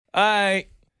All right,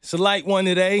 it's a light one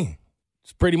today.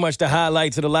 It's pretty much the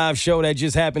highlights of the live show that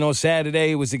just happened on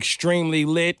Saturday. It was extremely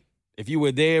lit. If you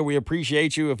were there, we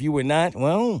appreciate you. If you were not,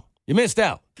 well, you missed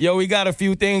out. Yo, we got a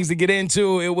few things to get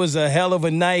into. It was a hell of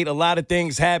a night. A lot of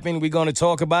things happened. We're going to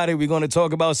talk about it. We're going to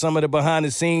talk about some of the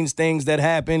behind-the-scenes things that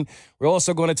happened. We're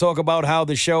also going to talk about how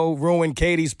the show ruined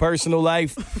Katie's personal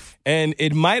life. And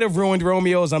it might have ruined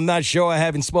Romeo's. I'm not sure. I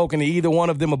haven't spoken to either one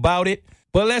of them about it.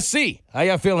 But let's see. How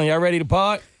y'all feeling? Y'all ready to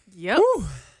part? Yep. Woo.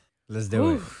 Let's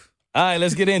do it. All right,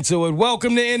 let's get into it.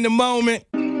 Welcome to In the Moment.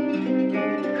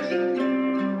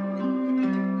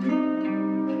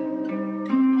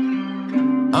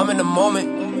 I'm in the moment.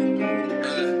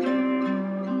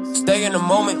 Stay in the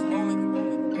moment.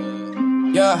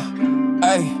 Yeah,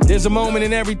 hey. There's a moment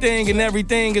in everything, and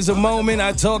everything is a moment.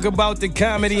 I talk about the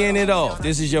comedy in it all.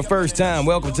 This is your first time.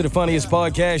 Welcome to the funniest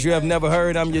podcast you have never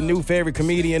heard. I'm your new favorite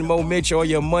comedian, Mo Mitch, or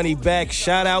your money back.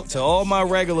 Shout out to all my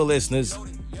regular listeners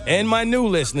and my new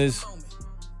listeners.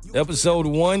 Episode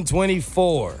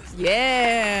 124.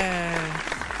 Yeah.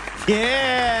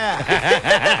 Yeah.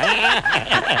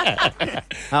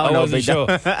 I wasn't sure.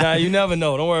 Nah, you never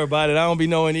know. Don't worry about it. I don't be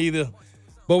knowing either.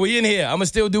 But we in here. I'm going to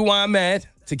still do Why I'm Mad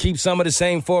to keep some of the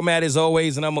same format as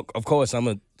always. And of course, I'm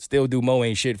going to still do Mo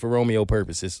Ain't Shit for Romeo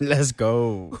purposes. Let's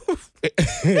go.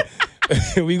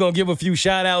 We're going to give a few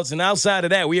shout outs. And outside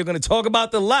of that, we are going to talk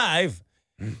about the live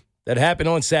that happened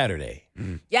on Saturday.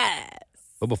 Yes.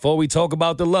 But before we talk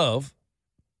about the love,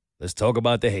 let's talk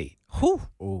about the hate. Whew.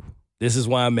 Ooh. This is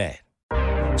Why I'm Mad.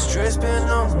 Stress been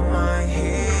on my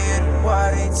head.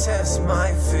 Why they test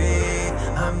my feet?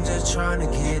 I'm just trying to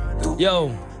get through.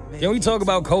 Yo, can we talk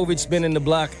about COVID spinning the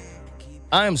block?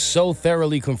 I am so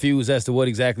thoroughly confused as to what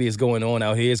exactly is going on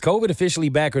out here. Is COVID officially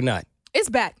back or not? It's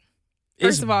back. It's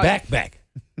First of all, back.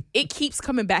 it keeps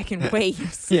coming back in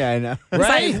waves. Yeah, I know. It's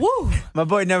Right? like, woo. My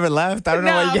boy never left. I don't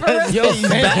know Nah, why you for guys. real. Yo,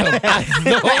 fam, I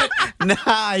know it.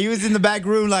 Nah, he was in the back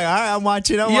room like, all right, I'm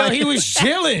watching. Yo, he was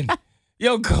chilling.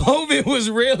 Yo, COVID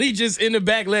was really just in the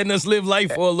back letting us live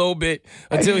life for a little bit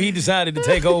until he decided to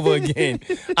take over again.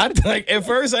 At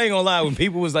first, I ain't gonna lie, when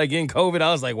people was like getting COVID,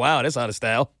 I was like, wow, that's out of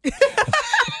style.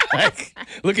 Like,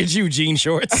 look at you, jean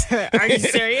shorts. Are you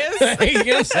serious? You know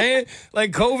what I'm saying?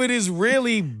 Like, COVID is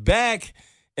really back,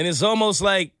 and it's almost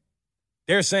like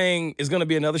they're saying it's going to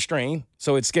be another strain,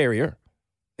 so it's scarier.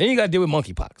 Then you got to deal with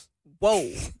monkeypox.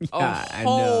 Whoa. Yeah, I A know.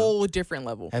 whole different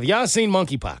level. Have y'all seen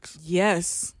monkeypox?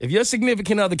 Yes. If your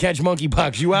significant other catch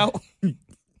monkeypox, you out? Are you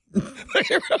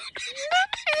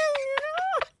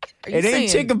It saying-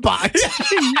 ain't chicken pox.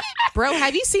 Bro,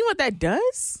 have you seen what that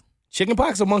does?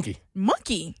 Chickenpox or monkey?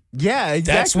 Monkey. Yeah,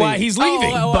 exactly. That's why he's leaving.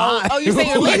 You saying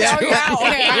you're leaving? Yeah. Oh, you're out.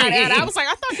 Okay, I got it. I was like,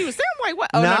 I thought you was there. I'm like, what?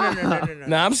 Oh, Nah. no.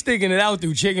 Nah, I'm sticking it out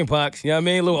through chickenpox. You know what I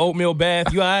mean? A little oatmeal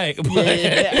bath. You all right? But,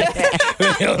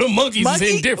 the monkeys is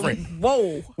Monkey? indifferent.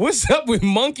 Whoa. What's up with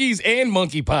monkeys and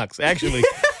monkeypox, actually?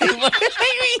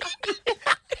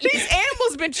 These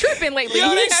animals been tripping lately. Yo,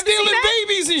 You they haven't seen stealing that?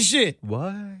 babies and shit.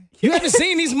 What? You haven't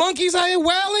seen these monkeys out here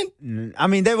wilding? I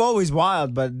mean, they're always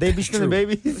wild, but they be stealing True.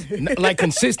 babies. Like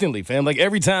consistently, fam. Like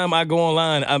every time I go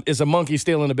online, it's a monkey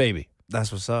stealing a baby.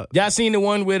 That's what's up. Y'all seen the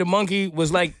one where the monkey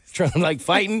was like trying like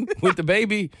fighting with the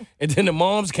baby, and then the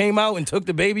moms came out and took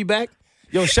the baby back?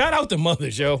 Yo, shout out to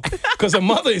mothers, yo. Because a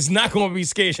mother is not going to be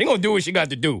scared. She ain't going to do what she got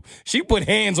to do. She put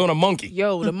hands on a monkey.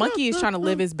 Yo, the monkey is trying to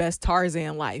live his best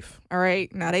Tarzan life. All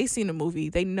right? Now, they seen the movie.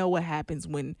 They know what happens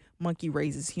when monkey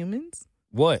raises humans.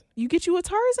 What? You get you a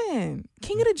Tarzan.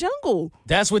 King of the jungle.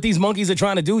 That's what these monkeys are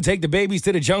trying to do? Take the babies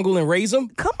to the jungle and raise them?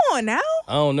 Come on now.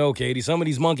 I don't know, Katie. Some of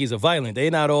these monkeys are violent. They're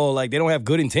not all like, they don't have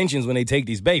good intentions when they take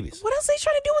these babies. What else they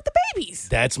trying to do with the babies?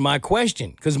 That's my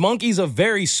question. Because monkeys are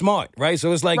very smart, right?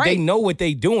 So it's like they Right. know what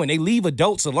they doing. They leave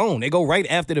adults alone. They go right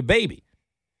after the baby.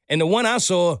 And the one I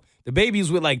saw, the baby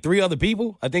was with like 3 other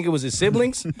people. I think it was his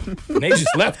siblings. And they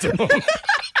just left him.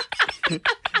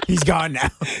 He's gone now.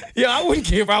 Yeah, I wouldn't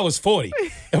care if I was 40.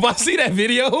 If I see that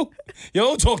video, yo,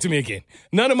 don't talk to me again.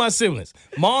 None of my siblings.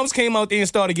 Moms came out there and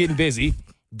started getting busy.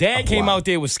 Dad came out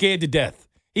there, was scared to death.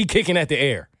 He kicking at the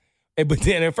air. But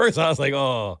then at first I was like,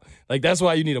 oh, like that's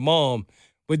why you need a mom.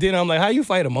 But then I'm like, how you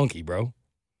fight a monkey, bro?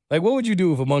 Like, what would you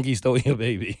do if a monkey stole your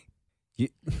baby? You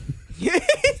don't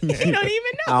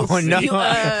even know. I don't know.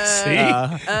 See?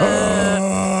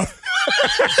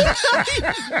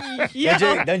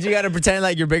 Don't you got to pretend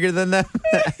like you're bigger than them?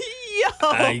 Yo.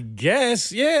 I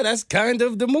guess, yeah, that's kind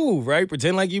of the move, right?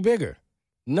 Pretend like you bigger.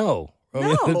 No.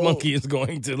 No. The monkey is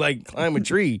going to like climb a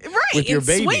tree Right. with your and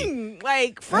baby. swing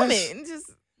like from That's- it. And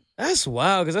just That's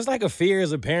wild, because that's like a fear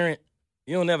as a parent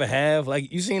you don't never have.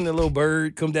 Like, you seen the little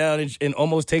bird come down and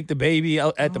almost take the baby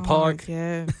out at the park.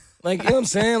 Yeah. Like, you know what I'm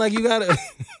saying? Like, you gotta,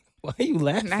 Why are you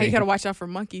laughing? Now you gotta watch out for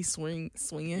monkeys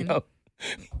swinging.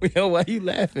 Yo, why you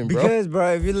laughing, bro? Because,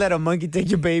 bro, if you let a monkey take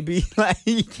your baby, like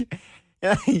you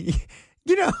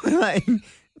know, like.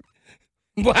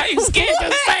 Why are you scared to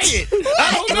say it?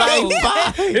 I don't know.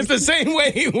 Like, It's the same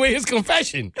way with his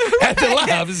confession at the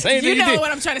live. The same You thing he know did.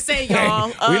 what I'm trying to say, y'all.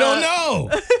 We don't know.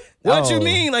 What you Oh.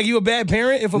 mean? Like you a bad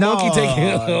parent if a monkey take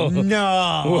it?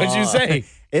 No. What'd you say?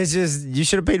 It's just, you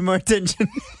should have paid more attention.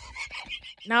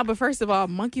 Nah, but first of all,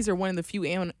 monkeys are one of the few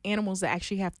animals that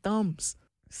actually have thumbs.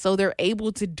 So they're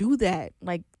able to do that.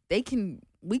 Like we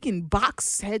can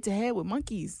box head to head with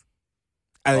monkeys.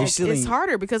 Like, it's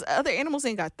harder because other animals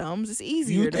ain't got thumbs. It's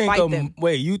easier to fight them.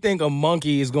 Wait, you think a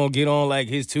monkey is gonna get on like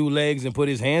his two legs and put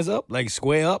his hands up, like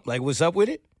square up? Like what's up with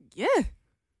it? Yeah.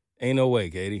 Ain't no way,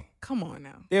 Katie. Come on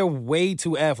now. They're way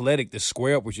too athletic to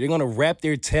square up with you. They're gonna wrap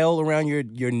their tail around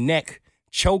your neck,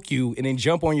 choke you, and then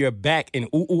jump on your back and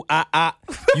you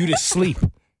to sleep.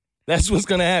 That's what's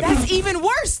gonna happen. That's even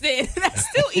worse then. That's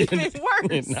still even worse.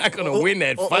 You're not gonna win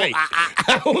that fight.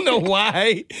 I don't know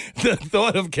why the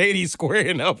thought of Katie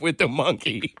squaring up with the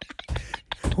monkey.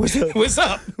 What's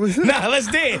up? Nah, let's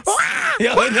dance.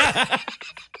 Yo, nah.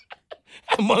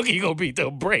 A monkey gonna beat the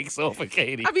brakes off of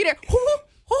Katie. I'll be there.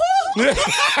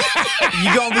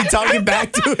 You gonna be talking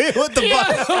back to it? What the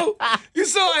fuck? Yo, you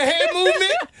saw a head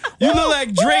movement? You look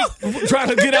like Drake trying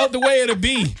to get out the way of the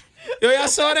bee. Yo, y'all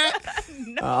saw that?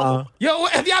 No. Yo,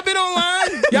 have y'all been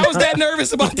online? Y'all was that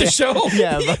nervous about the show?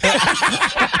 Yeah, but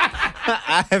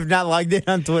I have not logged in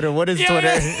on Twitter. What is Yeah.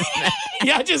 Twitter?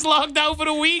 Y'all just logged out for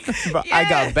the week? Bro, I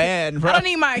got banned, bro. I don't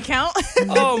need my account.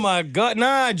 Oh, my God.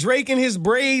 Nah, Drake and his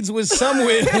braids was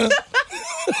somewhere.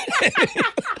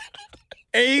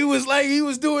 And he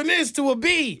was doing this to a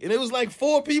bee. And it was like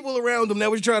 4 people around him that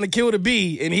was trying to kill the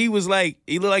bee. And he looked like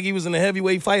he was in a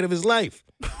heavyweight fight of his life.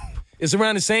 It's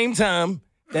around the same time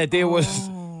that there was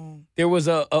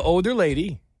a older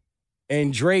lady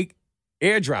and Drake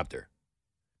airdropped her.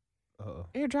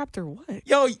 Airdropped or what?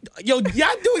 Yo, y'all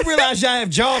do realize y'all have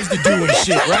jobs to do and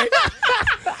shit, right?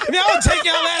 If y'all don't take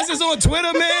y'all asses on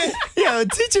Twitter, man. Yo,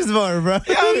 teach us more, bro.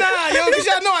 Yo, nah, yo, because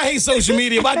y'all know I hate social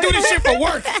media, but I do this shit for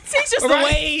work. Teach us All the right?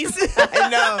 ways. I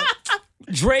know.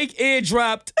 Drake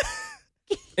airdropped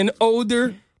an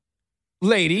older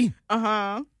lady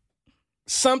Uh-huh.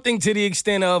 something to the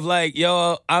extent of like,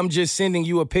 yo, I'm just sending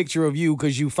you a picture of you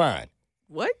because you fine.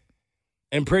 What?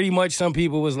 And pretty much some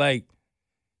people was like,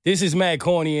 this is mad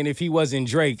corny, and if he wasn't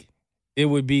Drake, it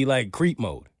would be like creep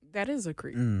mode. That is a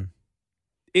creep.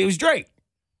 It was Drake.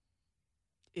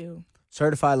 Ew.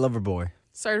 Certified lover boy.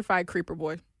 Certified creeper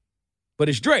boy. But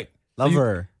it's Drake.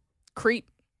 Lover. Creep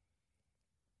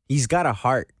He's got a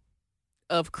heart.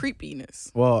 of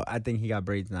creepiness. Well, I think he got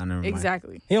braids now. Never mind.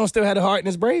 Exactly. He don't still have the heart in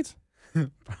his braids? I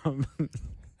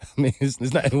mean,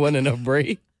 it wasn't enough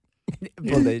braid.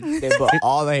 Well, they put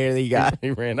all the hair that he got. He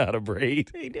ran out of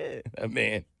braid. He did. That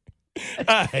man.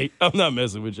 All right, I'm not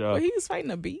messing with y'all. But he was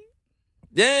fighting a bee.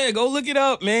 Yeah, go look it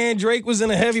up, man. Drake was in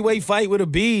a heavyweight fight with a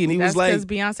bee, and he That's was like, because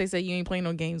Beyonce said you ain't playing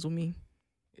no games with me.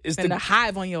 "It's And a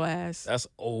hive on your ass. That's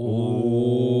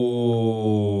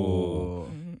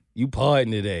you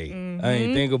partying today. I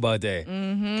ain't think about that.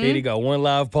 Katie got one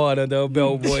live part under her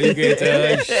belt, boy. You can't tell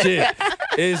her shit.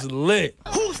 It's lit.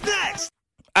 Who's next?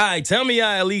 All right, tell me y'all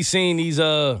at least seen these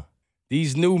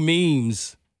new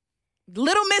memes.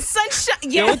 Little Miss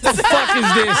Sunshine. Yo, what Yes. the fuck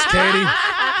is this, Katie?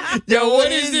 Yo, what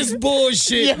is this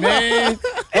bullshit, man?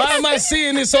 Why am I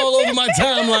seeing this all over my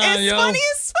timeline, It's yo? funny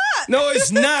as fuck. No, it's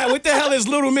not. What the hell is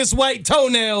Little Miss White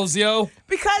Toenails, yo?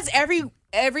 Because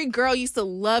every girl used to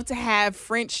love to have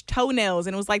French toenails,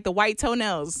 and it was like the white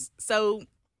toenails. So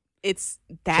it's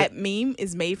that meme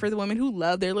is made for the women who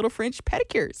love their little French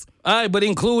pedicures. All right, but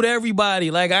include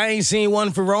everybody. Like, I ain't seen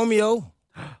one for Romeo.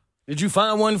 Did you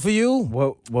find one for you?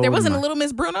 What There wasn't a Little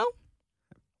Miss Bruno.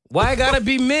 Why it gotta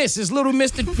be Miss? It's Little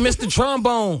Mr.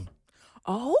 Trombone.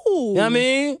 Oh, You know what I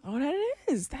mean? Oh, that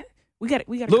is that. We got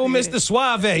Little Mr.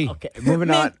 Suave. Okay, moving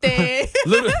on.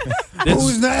 Little,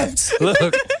 Who's next?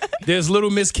 Look, there's Little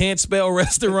Miss Can't Spell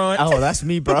Restaurant. Oh, that's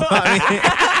me, bro.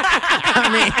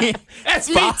 I mean, That's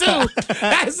me too.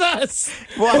 That's us.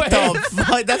 what the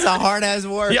fuck? That's a hard ass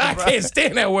word. Yeah, I bro. can't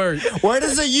stand that word. Where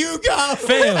does the U go?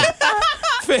 Fam,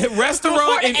 restaurant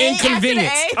Before and the A, after the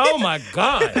inconvenience. A. Oh my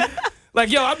God. Like,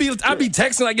 yo, I be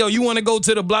texting like, yo, you want to go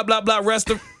to the blah blah blah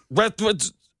restaurant?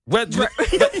 Yo,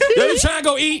 you trying to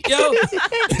go eat, yo?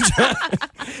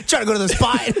 Trying to go to the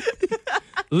spot.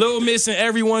 Little Miss in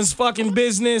everyone's fucking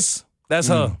business. That's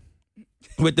her.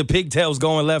 With the pigtails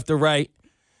going left to right.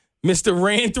 Mr.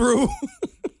 Ran Through.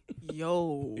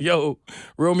 Yo,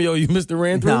 Romeo, you missed the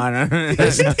ran through? No.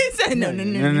 He said,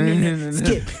 no.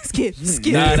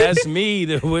 Skip. Nah, that's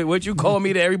me. What you call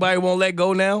me that everybody won't let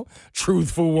go now?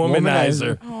 Truthful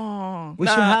womanizer. Oh, We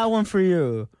should have one for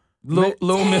you. Little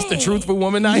Mr. Truthful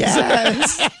womanizer.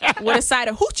 Yes. with a side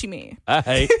of hoochie man. All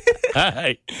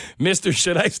right. Mr.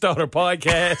 Should I Start a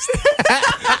Podcast?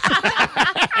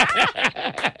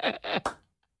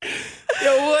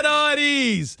 Yo, what are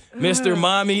these? Mr.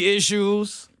 Mommy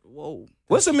Issues. Whoa.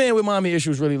 What's a man with mommy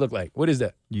issues really look like? What is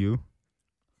that? You.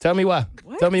 Tell me why.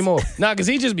 What? Tell me more. Nah, because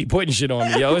he just be putting shit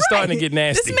on me, yo. It's starting to get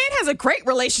nasty. This man has a great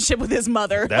relationship with his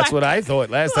mother. That's what I thought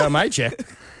last time I checked.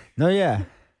 No, yeah.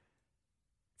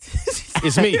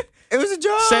 It's me. It was a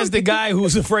joke. Says the guy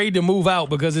who's afraid to move out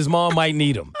because his mom might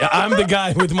need him. I'm the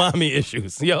guy with mommy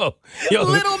issues. Yo.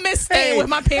 Little Miss staying with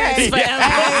my parents forever.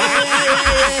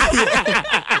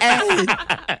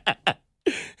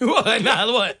 What?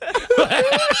 Nah, what?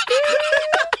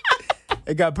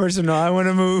 It got personal. I want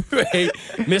to move. Hey,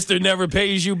 Mr. Never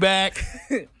Pays You Back.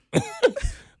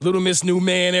 Little Miss New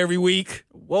Man every week.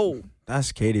 Whoa.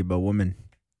 That's Katie, but woman.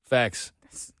 Facts.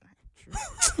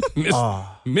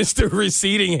 Mr.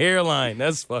 Receding Hairline.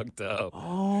 That's fucked up.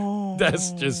 Oh.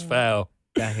 That's just foul.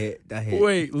 That hit.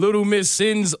 Wait, Little Miss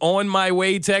sends on my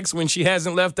way text when she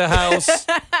hasn't left the house.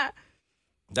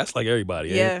 That's like everybody.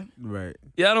 Yeah. Right.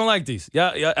 Yeah, I don't like these.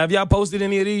 Yeah, have y'all posted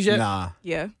any of these yet? Nah.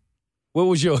 Yeah. What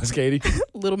was yours, Katie?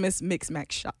 Little Miss Mix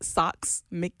Max socks.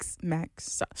 Mix Max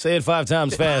socks. Say it 5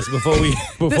 times fast before we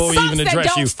The socks even that address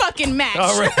don't you. fucking match.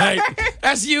 All right.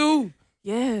 That's you.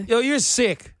 Yeah. Yo, you're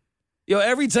sick. Yo,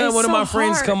 every time It's one of so my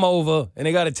friends hard. come over and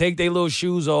they got to take their little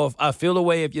shoes off, I feel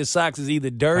away if your socks is either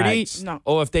dirty Facts. No.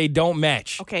 or if they don't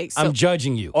match. Okay, so- I'm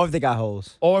judging you. Or if they got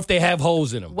holes. Or if they have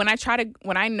holes in them. When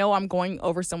I know I'm going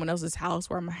over someone else's house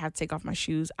where I'm gonna have to take off my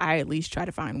shoes, I at least try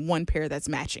to find one pair that's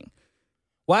matching.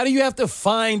 Why do you have to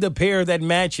find a pair that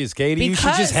matches, Katie? Because you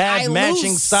should just have I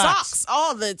matching lose socks.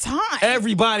 all the time.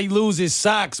 Everybody loses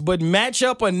socks, but match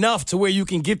up enough to where you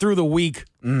can get through the week.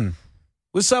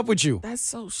 What's up with you? That's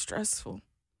so stressful.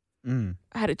 Mm.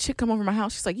 I had a chick come over to my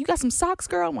house. She's like, "You got some socks,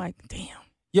 girl?" I'm like, "Damn,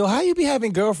 Yo, how you be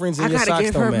having girlfriends and I your gotta socks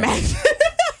give her don't match? match."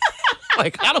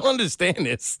 Like, I don't understand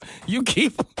this. How you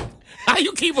keep a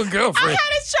I girlfriend? had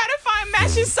to try to find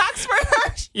matching socks for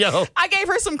her. Yo. I gave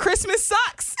her some Christmas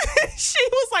socks. She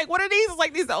was like, "What are these?" I was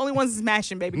like, "These are the only ones that's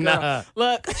matching, baby girl. Nah.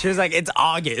 Look, She was like, it's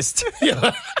August.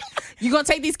 you gonna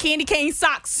take these candy cane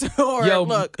socks or Yo,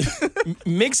 look?"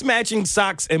 Mixed matching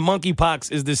socks and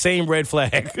monkeypox is the same red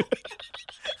flag.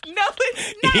 No,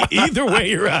 it's not. Either way,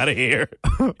 you're out of here.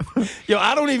 Yo,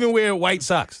 I don't even wear white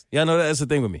socks. Y'all know that's the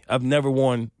thing with me. I've never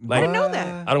worn, like, I didn't know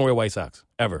that. I don't wear white socks,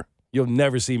 ever. You'll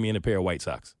never see me in a pair of white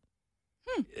socks.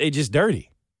 They're just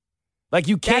dirty. Like,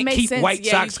 you can't makes keep sense. white Yeah,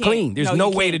 you socks can't. clean. There's No,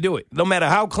 no you way can't. to do it. No matter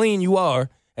how clean you are,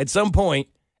 at some point,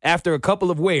 after a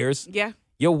couple of wears, Yeah,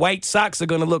 your white socks are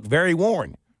going to look very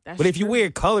worn. that's But if you true.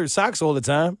 wear colored socks all the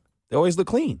time, they always look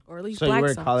clean. or at least So black you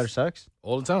wear socks. collar socks?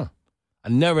 All the time. I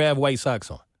never have white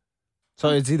socks on. So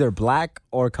it's either black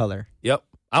or color. Yep.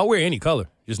 I'll wear any color,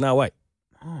 just not white.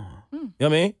 You know what I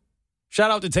mean? Shout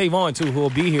out to Tavon, too, who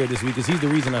will be here this week because he's the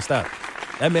reason I stopped.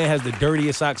 That man has the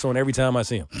dirtiest socks on every time I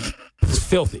see him. It's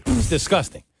filthy. It's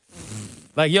disgusting.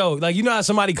 Like, yo, like, you know how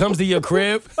somebody comes to your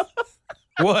crib?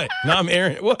 What? No, I'm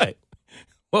Aaron. What?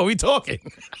 What are we talking?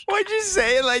 Why'd you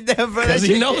say it like that, bro? Because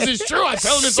he knows it's true. I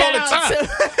tell him this all the Shout out time.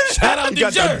 Shout out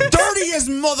to Jerry. dirtiest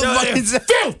motherfuckers.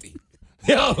 Filthy.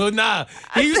 Yo, nah.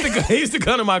 He used to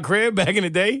come to my crib back in the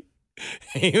day.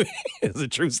 It's a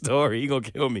true story. He gonna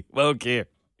kill me. I don't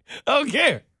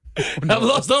care. I've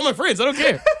lost all my friends. I don't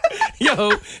care.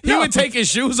 Yo, he would take his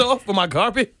shoes off for my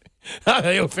carpet.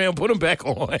 Yo, fam, put them back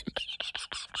on.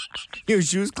 Your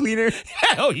shoes cleaner?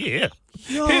 Hell yeah.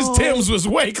 His Timbs was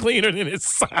way cleaner than his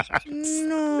socks.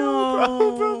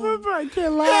 Bro, I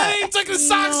can't lie. Yeah, he took his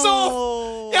socks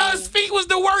off. Yo, his feet was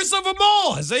the worst of them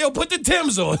all. I say, yo, put the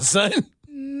Timbs on, son.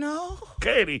 No.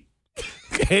 Katie,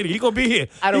 he gonna be here.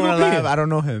 I don't He want gonna to be laugh. here. I don't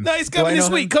know him. No, he's Do I coming this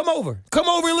know week. him? Come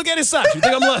over and look at his socks. You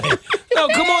think I'm lying? No,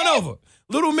 come on over.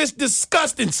 Little Miss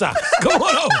Disgusting Socks. Come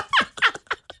on over.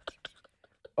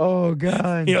 Oh,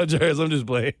 God. Yo, Jerez, I'm just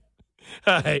playing.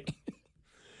 All right.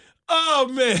 Oh,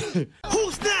 man.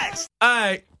 Who's next? All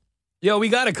right. Yo, we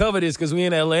got to cover this because we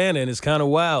in Atlanta and it's kind of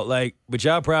wild. Like, but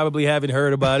y'all probably haven't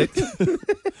heard about it.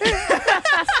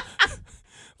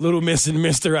 Little Miss and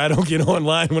Mr. I don't get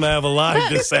online when I have a live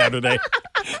this Saturday.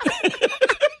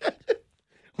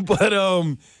 But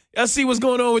I see what's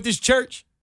going on with this church.